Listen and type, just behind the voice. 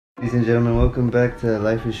Ladies and gentlemen, welcome back to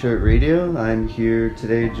Life is Short Radio. I'm here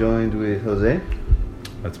today joined with Jose.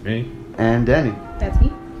 That's me. And Danny. That's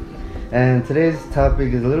me. And today's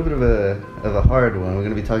topic is a little bit of a hard one. We're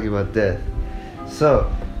going to be talking about death. So,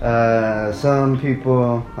 some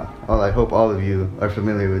people, well, I hope all of you are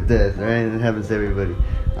familiar with death, right? It happens to everybody.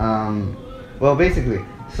 Well, basically,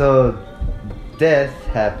 so death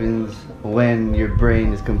happens when your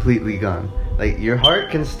brain is completely gone. Like, your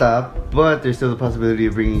heart can stop, but there's still the possibility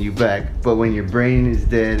of bringing you back. But when your brain is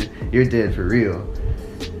dead, you're dead for real.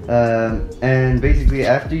 And basically,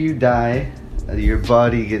 after you die, your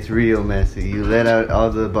body gets real messy. You let out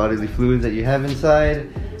all the bodily fluids that you have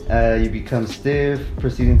inside. You become stiff,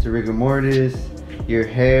 proceeding to rigor mortis. Your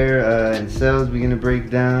hair and cells begin to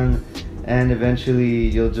break down. And eventually,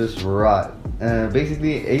 you'll just rot.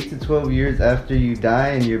 Basically, 8 to 12 years after you die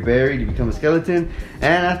and you're buried, you become a skeleton.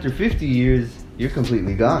 And after 50 years, you're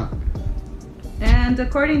completely gone. And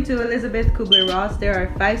according to Elizabeth Kubler-Ross, there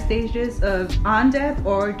are 5 stages of on death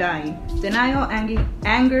or dying: denial,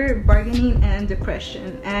 anger, bargaining, and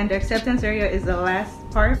depression. And the acceptance area is the last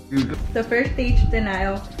part. The first stage,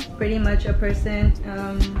 denial, pretty much a person,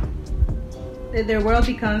 their world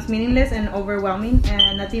becomes meaningless and overwhelming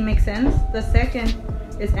and nothing makes sense. The second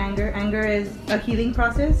is anger. Anger is a healing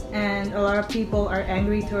process, and a lot of people are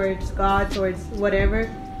angry towards God, towards whatever,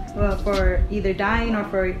 for either dying or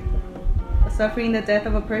for suffering the death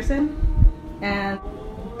of a person. And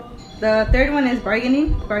the third one is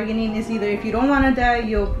bargaining. Bargaining is either, if you don't want to die,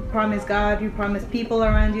 you'll promise God, you promise people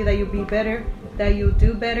around you that you'll be better, that you'll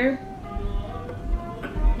do better.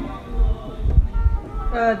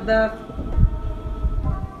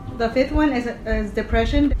 The fifth one is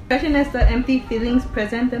depression. Depression is the empty feelings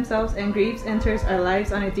present themselves and griefs enters our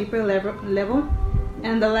lives on a deeper level.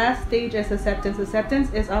 And the last stage is acceptance.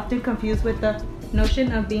 Acceptance is often confused with the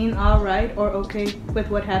notion of being all right or okay with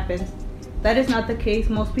what happens. That is not the case.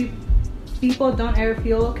 Most people don't ever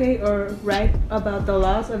feel okay or right about the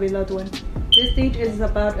loss of a loved one. This stage is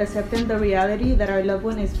about accepting the reality that our loved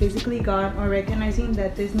one is physically gone, or recognizing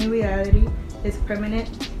that this new reality is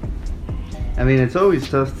permanent. I mean, it's always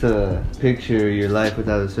tough to picture your life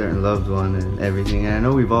without a certain loved one and everything. And I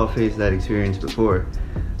know we've all faced that experience before.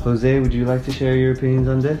 Jose, would you like to share your opinions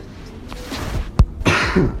on death?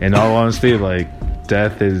 In all honesty, like,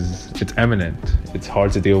 death it's imminent. It's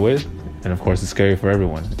hard to deal with, and of course it's scary for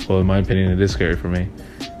everyone. Well, in my opinion, it is scary for me.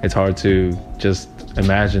 It's hard to just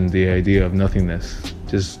imagine the idea of nothingness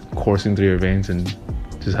just coursing through your veins and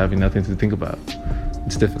just having nothing to think about.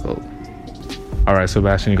 It's difficult. All right,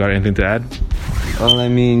 Sebastian, you got anything to add? Well, I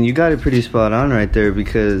mean, you got it pretty spot on right there,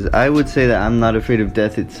 because I would say that I'm not afraid of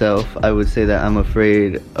death itself. I would say that I'm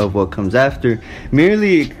afraid of what comes after,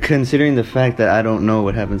 merely considering the fact that I don't know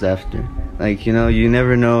what happens after. Like, you know, you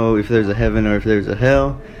never know if there's a heaven or if there's a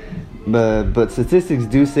hell. But statistics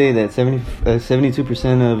do say that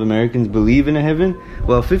 72% of Americans believe in a heaven,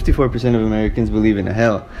 while 54% of Americans believe in a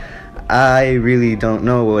hell. I really don't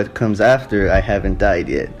know what comes after I haven't died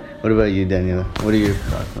yet. What about you, Daniella? What are your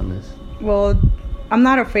thoughts on this? Well, I'm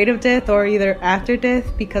not afraid of death or either after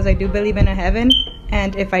death, because I do believe in a heaven.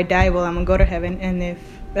 And if I die, well, I'm gonna go to heaven. And if,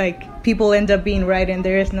 like, people end up being right and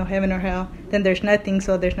there is no heaven or hell, then there's nothing.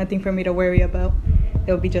 So there's nothing for me to worry about.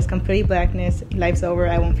 It will be just complete blackness. Life's over.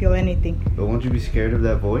 I won't feel anything. But won't you be scared of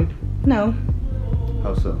that void? No.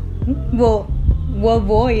 How so? Well,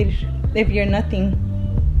 void if you're nothing.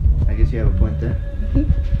 I guess you have a point there.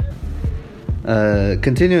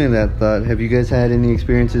 Continuing that thought, have you guys had any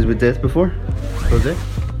experiences with death before? Jose?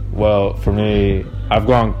 Well, for me, I've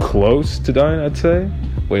gone close to dying, I'd say,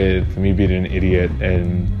 with me being an idiot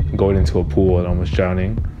and going into a pool and almost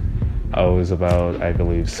drowning. I was about, I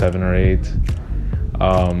believe, 7 or 8.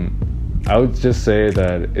 I would just say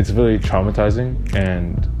that it's really traumatizing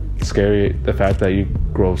and scary, the fact that you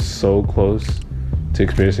grow so close to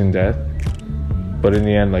experiencing death. But in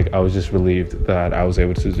the end, like, I was just relieved that I was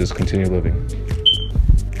able to just continue living.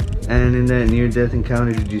 And in that near-death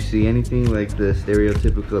encounter, did you see anything like the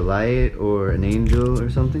stereotypical light or an angel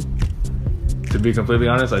or something? To be completely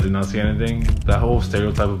honest, I did not see anything. That whole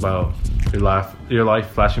stereotype about your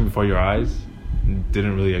life flashing before your eyes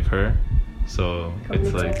didn't really occur. So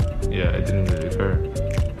it's like, yeah, it didn't really occur.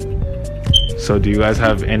 So do you guys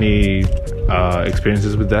have any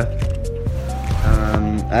experiences with death?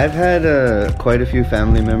 I've had quite a few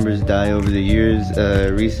family members die over the years.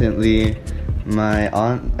 Recently, my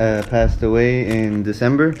aunt passed away in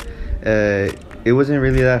December. It wasn't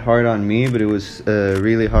really that hard on me, but it was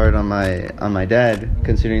really hard on my dad,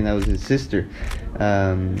 considering that was his sister.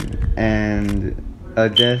 And a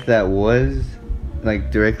death that was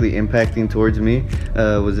like directly impacting towards me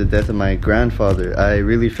was the death of my grandfather. I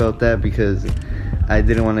really felt that because I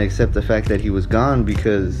didn't want to accept the fact that he was gone,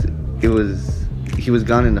 because he was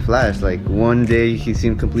gone in the flash. Like one day he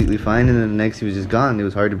seemed completely fine, and then the next he was just gone. It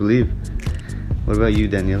was hard to believe. What about you,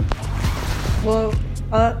 Danielle? Well,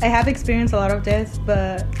 I have experienced a lot of deaths,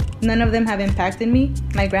 but none of them have impacted me.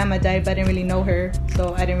 My grandma died, but I didn't really know her,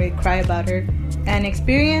 so I didn't really cry about her. And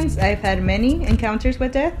experience, I've had many encounters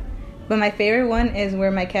with death, but my favorite one is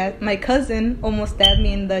where my cousin almost stabbed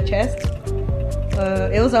me in the chest.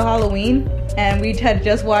 It was a Halloween, and we had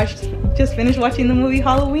just finished watching the movie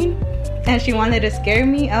Halloween, and she wanted to scare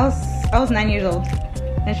me. I was 9 years old,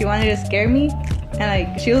 and she wanted to scare me, and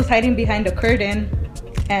like she was hiding behind a curtain,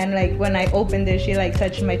 and like when I opened it, she like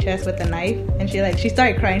touched my chest with a knife, and she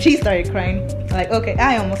started crying. I'm like, okay,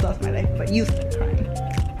 I almost lost my life, but you started crying.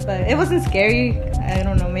 But it wasn't scary. I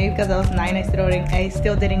don't know, maybe because I was 9, I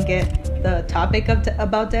still didn't get the topic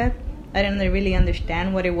about death. I didn't really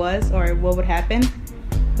understand what it was or what would happen.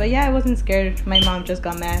 But yeah, I wasn't scared. My mom just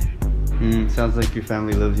got mad. Sounds like your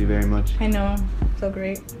family loves you very much. I know, so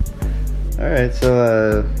great. Alright,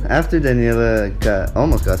 so after Daniela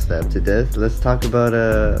almost got stabbed to death, let's talk about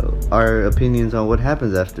our opinions on what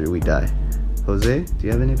happens after we die. Jose, do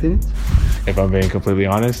you have any opinions? If I'm being completely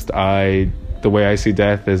honest, the way I see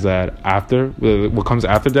death is that what comes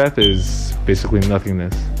after death is basically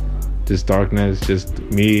nothingness. Just darkness, just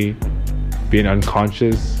me being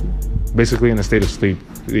unconscious, basically in a state of sleep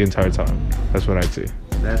the entire time. That's what I'd see.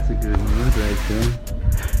 That's a good mood right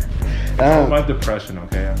there. My depression,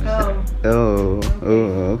 okay?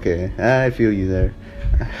 Okay. I feel you there.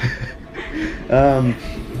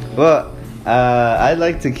 I'd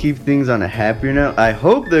like to keep things on a happier note. I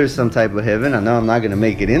hope there's some type of heaven. I know I'm not gonna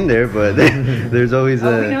make it in there, but there's always we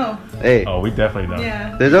know. Hey. Oh, we definitely know.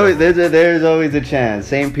 Yeah. There's always a chance.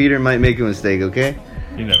 Saint Peter might make a mistake, okay?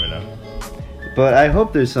 You never know. But I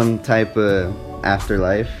hope there's some type of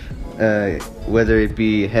afterlife, whether it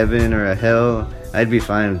be heaven or a hell. I'd be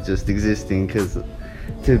fine with just existing, because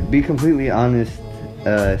to be completely honest,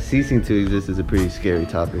 ceasing to exist is a pretty scary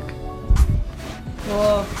topic.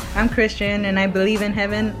 Well, I'm Christian and I believe in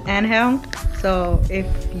heaven and hell. So if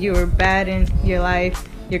you were bad in your life,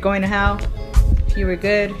 you're going to hell. If you were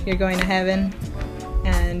good, you're going to heaven.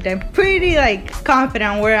 And I'm pretty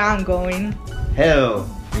confident where I'm going. Hell.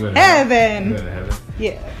 Heaven. You go to heaven?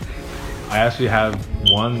 Yeah. I actually have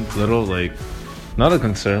one little not a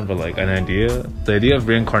concern, but an idea. The idea of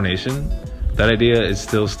reincarnation, that idea is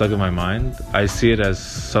still stuck in my mind. I see it as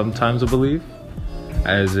sometimes a belief,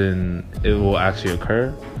 as in it will actually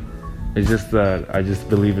occur. It's just that I just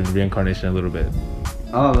believe in reincarnation a little bit.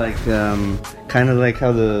 Oh, kind of like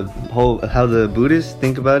how the Buddhists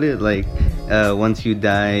think about it. Once you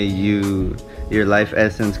die, your life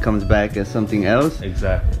essence comes back as something else.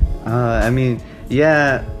 Exactly. I mean,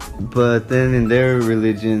 yeah, but then in their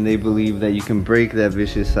religion, they believe that you can break that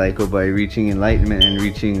vicious cycle by reaching enlightenment and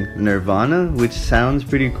reaching nirvana, which sounds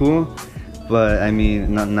pretty cool. But I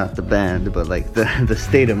mean, not the band, but the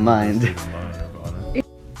state of mind.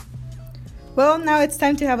 Well, now it's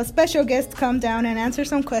time to have a special guest come down and answer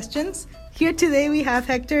some questions. Here today we have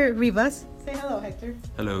Hector Rivas. Say hello, Hector.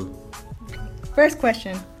 Hello. First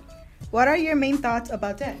question. What are your main thoughts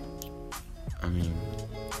about death? I mean,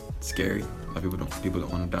 it's scary. A lot of people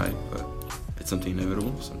don't want to die, but it's something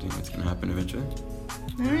inevitable, something that's going to happen eventually.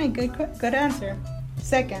 All right, good answer.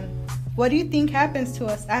 Second, what do you think happens to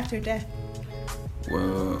us after death?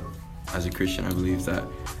 Well, as a Christian, I believe that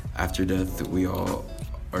after death,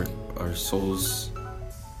 our souls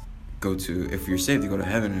go to, if you're saved, you go to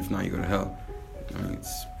heaven, if not, you go to hell. I mean,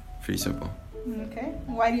 it's pretty simple. Okay.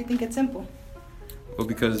 Why do you think it's simple? Well,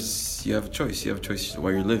 because you have a choice. You have a choice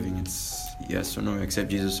while you're living. It's yes or no, accept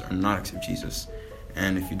Jesus or not accept Jesus.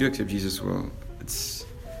 And if you do accept Jesus, well,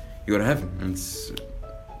 you go to heaven. And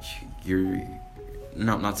you're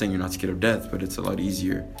not saying you're not scared of death, but it's a lot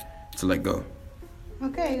easier to let go.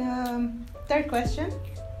 Okay, third question.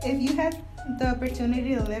 If you had the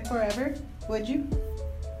opportunity to live forever, would you?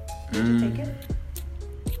 Would you take it?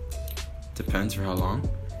 Depends for how long.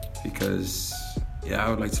 Because, I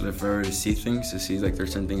would like to live forever to see things, to see,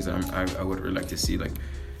 there's certain things that I would really like to see,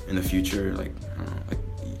 in the future, I don't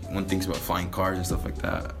know, one thinks about flying cars and stuff like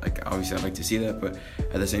that. Obviously I'd like to see that, but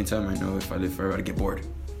at the same time, I know if I live forever, I'd get bored.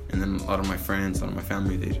 And then a lot of my friends, a lot of my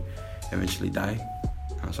family, they'd eventually die.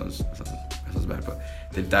 That sounds bad, but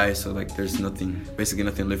they'd die, so there's basically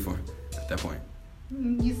nothing to live for at that point.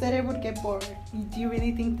 You said it would get bored. Do you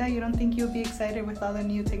really think that? You don't think you'll be excited with all the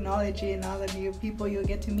new technology and all the new people you'll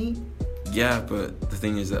get to meet? Yeah, but the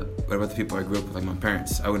thing is that what about the people I grew up with, like my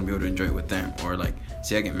parents? I wouldn't be able to enjoy it with them. Or like,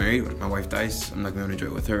 say I get married, but my wife dies, I'm not gonna be able to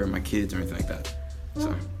enjoy it with her or my kids or anything like that.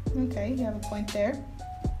 So. Okay, you have a point there.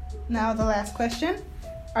 Now the last question: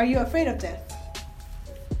 are you afraid of death?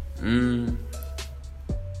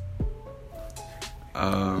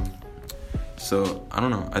 So I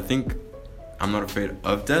don't know. I think I'm not afraid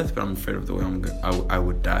of death, but I'm afraid of the way I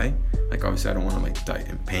would die. Like obviously, I don't want to like die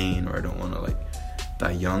in pain, or I don't want to like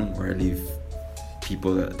die young, where I leave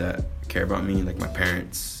people that care about me, like my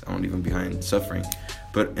parents. I won't leave them behind suffering.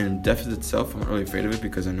 But in death itself, I'm not really afraid of it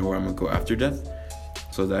because I know where I'm gonna go after death.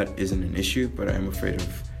 So that isn't an issue. But I am afraid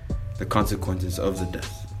of the consequences of the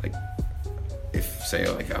death. Like if say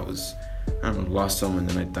like I don't know, lost someone,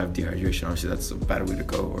 then I die of dehydration. Obviously, that's a bad way to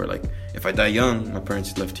go. Or like, if I die young, my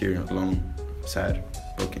parents left here alone, sad,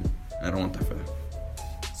 broken. And I don't want that for them.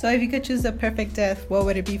 So, if you could choose the perfect death, what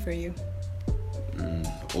would it be for you?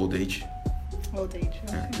 Old age. Old age.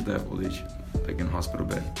 Okay. Yeah, could have old age, like in a hospital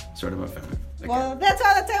bed, started my family. Like well, that's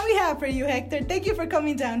all the time we have for you, Hector. Thank you for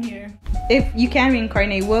coming down here. If you can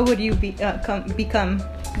reincarnate, what would you become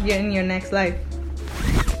in your next life?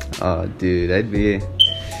 Oh, dude, I'd be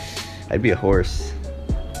a horse.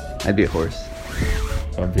 If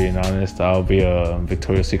I'm being honest, I'll be a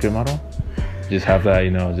Victoria's Secret model. Just have that,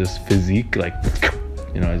 just physique, like,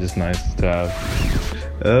 just nice to have.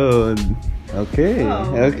 Oh, okay.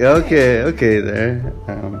 Okay there.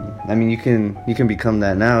 I mean, you can become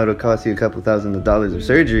that now. It'll cost you a couple $1,000s of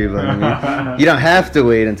surgery, but I mean, you don't have to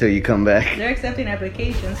wait until you come back. They're accepting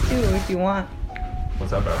applications too, if you want.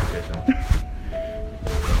 What's up, application?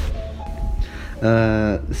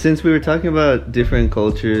 Since we were talking about different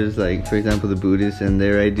cultures, like for example the Buddhists and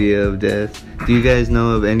their idea of death, do you guys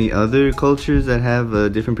know of any other cultures that have a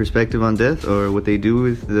different perspective on death or what they do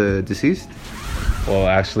with the deceased? Well,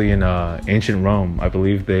 actually, in ancient Rome, I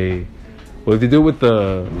believe they divide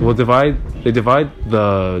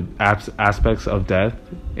the aspects of death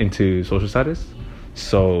into social status.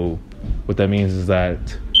 So what that means is that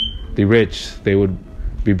the rich, they would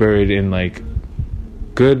be buried in like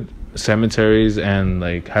good cemeteries and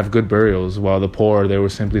like have good burials, while the poor, they were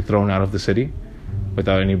simply thrown out of the city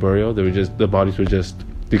without any burial. The bodies would just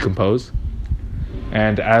decompose.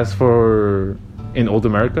 And as for in old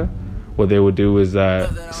America, what they would do is that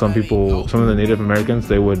some of the Native Americans,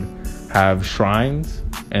 they would have shrines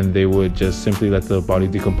and they would just simply let the body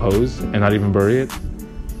decompose and not even bury it,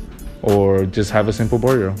 or just have a simple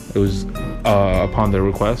burial. It was upon their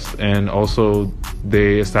request. And also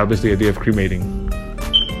they established the idea of cremating.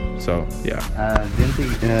 So yeah.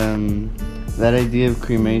 That idea of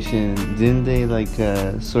cremation, didn't they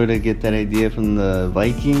sort of get that idea from the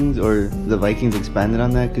Vikings, or the Vikings expanded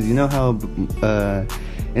on that? Because you know how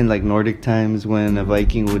in like Nordic times, when a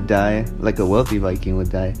Viking would die, like a wealthy Viking would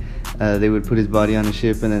die, they would put his body on a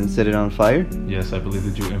ship and then set it on fire? Yes, I believe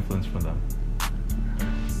the Jew influence from them.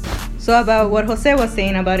 So about what Jose was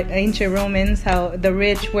saying about ancient Romans, how the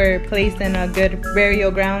rich were placed in a good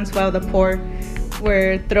burial grounds while the poor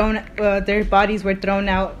were thrown, their bodies were thrown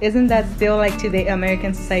out. Isn't that still like to the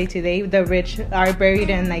American society today? The rich are buried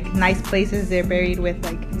in like nice places. They're buried with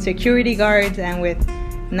like security guards and with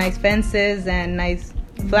nice fences and nice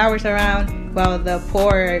flowers around, while the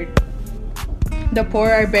poor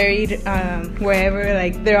are buried wherever,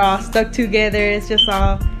 like they're all stuck together. It's just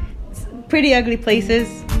all pretty ugly places.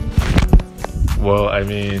 Well, I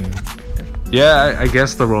mean, yeah, I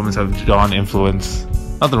guess the Romans have drawn influence.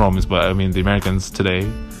 Not the Romans, but I mean the Americans today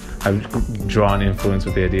have drawn influence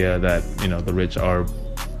with the idea that, the rich are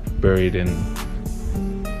buried in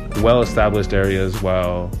well-established areas,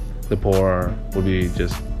 while the poor would be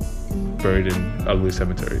just buried in ugly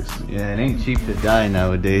cemeteries. Yeah, it ain't cheap to die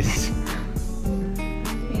nowadays.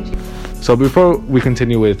 So before we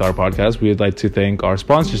continue with our podcast, we would like to thank our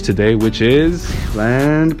sponsors today, which is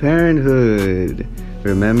Planned Parenthood.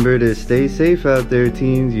 Remember to stay safe out there,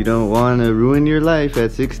 teens. You don't want to ruin your life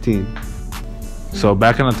at 16. So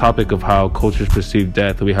back on the topic of how cultures perceive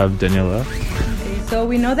death, we have Daniella. Okay, so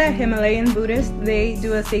we know that Himalayan Buddhists, they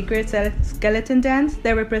do a sacred skeleton dance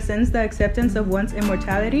that represents the acceptance of one's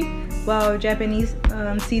immortality, while Japanese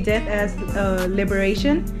see death as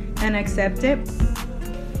liberation and accept it.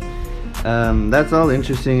 That's all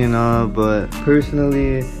interesting and all, but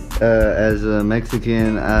personally, as a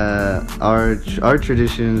Mexican, our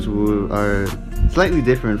traditions are slightly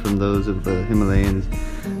different from those of the Himalayans.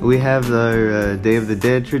 We have our Day of the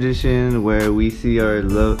Dead tradition, where we see our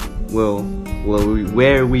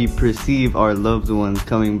where we perceive our loved ones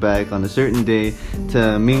coming back on a certain day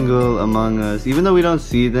to mingle among us. Even though we don't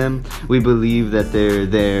see them, we believe that they're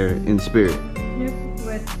there in spirit. Yep,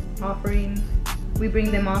 with offering we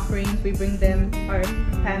bring them offerings, we bring them our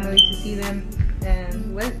family to see them,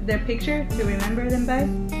 and their picture to remember them by.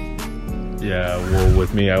 Yeah, well,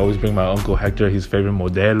 with me, I always bring my Uncle Hector his favorite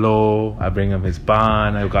modelo. I bring him his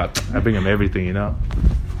pan. I bring him everything, you know.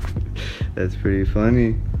 That's pretty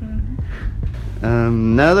funny.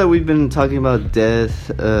 Mm-hmm. Now that we've been talking about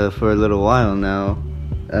death for a little while now,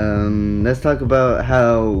 let's talk about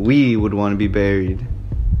how we would want to be buried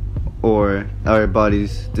or our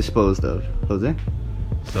bodies disposed of. Jose?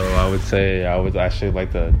 So I would say I would actually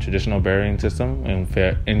like the traditional burying system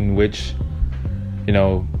in which, you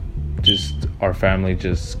know, just our family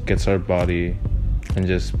just gets our body and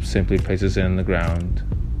just simply places it in the ground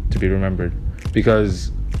to be remembered.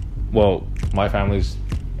 Because, well, my family's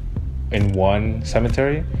in one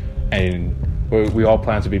cemetery and we all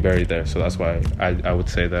plan to be buried there. So that's why I would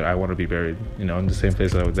say that I want to be buried, you know, in the same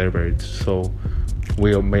place that they're buried. So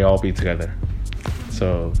we may all be together.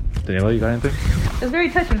 So, Daniella, you got anything? That's very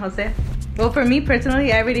touching, Jose. Well, for me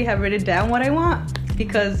personally, I already have written down what I want,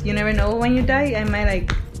 because you never know when you die.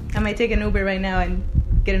 I might take an Uber right now and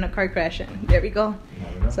get in a car crash, and there we go.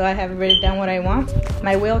 So I have written down what I want.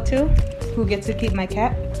 My will too, who gets to keep my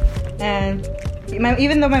cat. And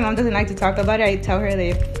even though my mom doesn't like to talk about it, I tell her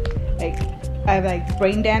that if I have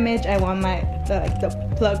brain damage, I want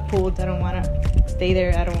the plug pulled. I don't want to stay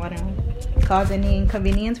there. I don't want to cause any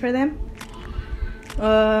inconvenience for them.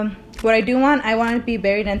 What I do want, I want to be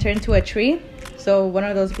buried and turned to a tree. So one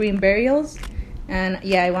of those green burials. And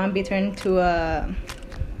yeah, I want to be turned to a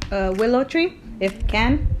willow tree if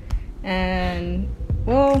can. And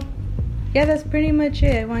well, yeah, that's pretty much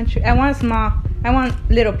it. I want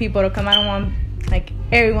little people to come. I don't want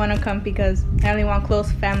everyone to come, because I only want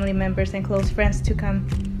close family members and close friends to come,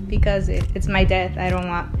 because it's my death. I don't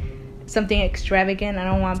want something extravagant. I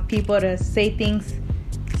don't want people to say things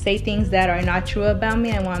that are not true about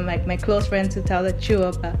me. I want my close friends to tell the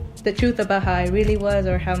truth about how I really was,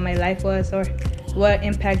 or how my life was, or what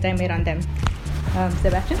impact I made on them.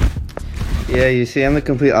 Sebastian? Yeah, you see, I'm the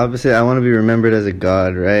complete opposite. I want to be remembered as a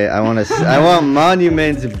god, right? I want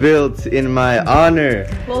monuments built in my honor.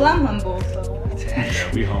 Well, I'm humble, so. Yeah,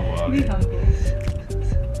 we humble. Be humble.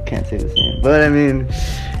 Can't say the same, but I mean,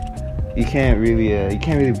 you can't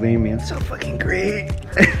really blame me. I'm so fucking great.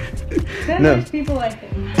 There's people like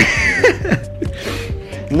it.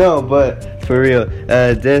 No, but for real,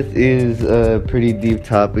 death is a pretty deep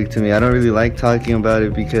topic to me. I don't really like talking about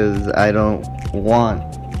it because I don't want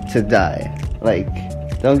to die.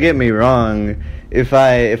 Don't get me wrong. If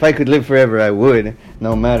I could live forever, I would,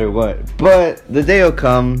 no matter what. But the day will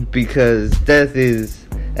come, because death is,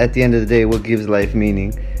 at the end of the day, what gives life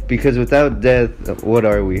meaning. Because without death, what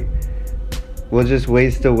are we? We'll just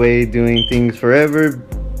waste away doing things forever,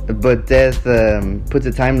 but death puts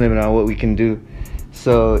a time limit on what we can do.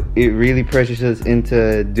 So it really pressures us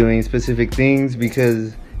into doing specific things,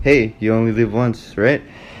 because, hey, you only live once, right?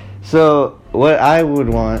 So what I would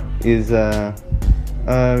want is a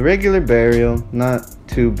regular burial, not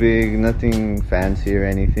too big, nothing fancy or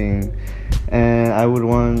anything. And I would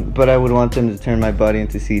want them to turn my body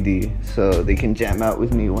into CD, so they can jam out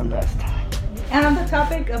with me one last time. And on the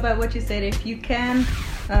topic about what you said, if you can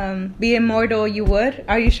be immortal, you would.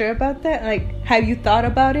 Are you sure about that? Have you thought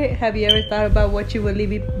about it? Have you ever thought about what you would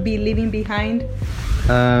be leaving behind?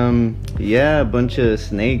 Yeah, a bunch of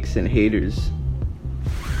snakes and haters.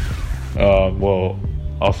 Well,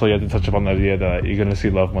 also you have to touch upon the idea that you're gonna see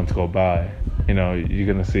loved ones go by. You know, you're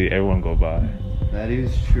gonna see everyone go by. That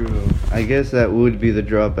is true. I guess that would be the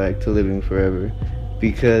drawback to living forever,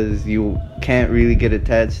 because you can't really get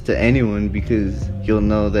attached to anyone, because you'll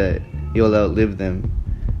know that you'll outlive them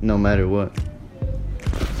no matter what.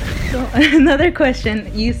 So another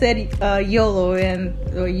question. You said YOLO,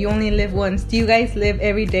 or you only live once. Do you guys live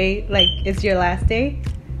every day like it's your last day?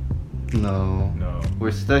 No.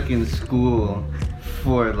 We're stuck in school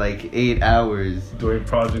for 8 hours. Doing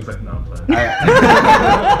projects no plan.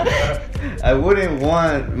 I wouldn't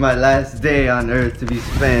want my last day on Earth to be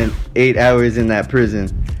spent 8 hours in that prison.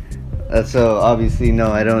 So obviously,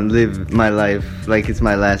 no, I don't live my life like it's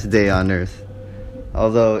my last day on Earth.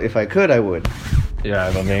 Although, if I could, I would. Yeah,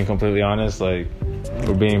 if I'm being completely honest, we're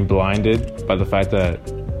being blinded by the fact that,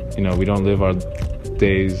 we don't live our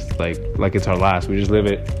days like it's our last. We just live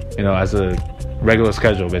it, as a regular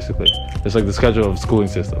schedule, basically. It's like the schedule of schooling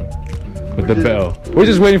system with the bell. We're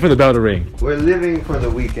just waiting for the bell to ring. We're living for the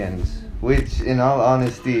weekends, which, in all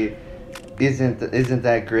honesty, isn't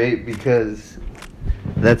that great, because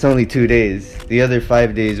that's only 2 days. The other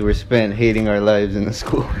 5 days were spent hating our lives in the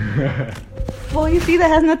school. Well, you see, that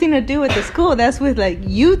has nothing to do with the school. That's with like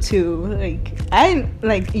YouTube. Like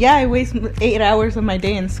I waste 8 hours of my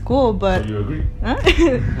day in school, but So you agree? Huh?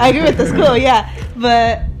 I agree with the school, yeah.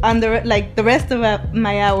 But on the rest of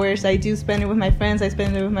my hours, I do spend it with my friends. I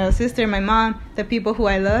spend it with my sister, my mom, the people who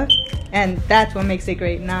I love, and that's what makes it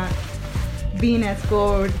great. Not being at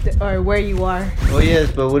school or where you are. Well, yes,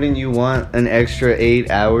 but wouldn't you want an extra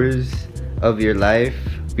 8 hours of your life?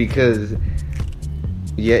 Because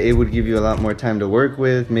yeah, it would give you a lot more time to work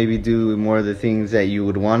with, maybe do more of the things that you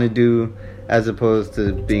would want to do, as opposed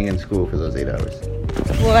to being in school for those 8 hours.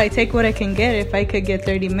 Well, I take what I can get. If I could get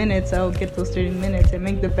 30 minutes, I'll get those 30 minutes and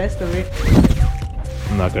make the best of it.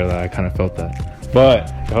 I'm not gonna lie, I kind of felt that.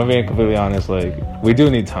 But if I'm being completely honest, like, we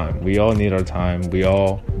do need time. We all need our time. We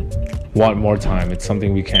all want more time. It's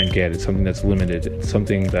something we can't get. It's something that's limited. It's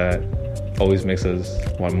something that always makes us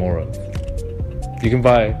want more of. You can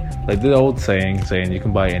buy, like the old saying you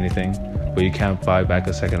can buy anything, but you can't buy back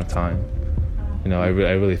a second of time. You know, I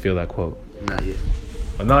really feel that quote. Not yet.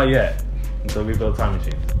 But not yet, until we build time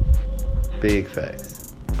machines. Big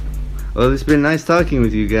facts. Well, it's been nice talking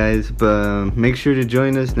with you guys, but make sure to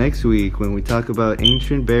join us next week when we talk about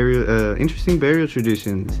interesting burial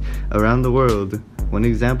traditions around the world. One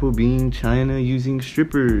example being China using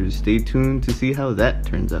strippers. Stay tuned to see how that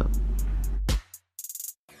turns out.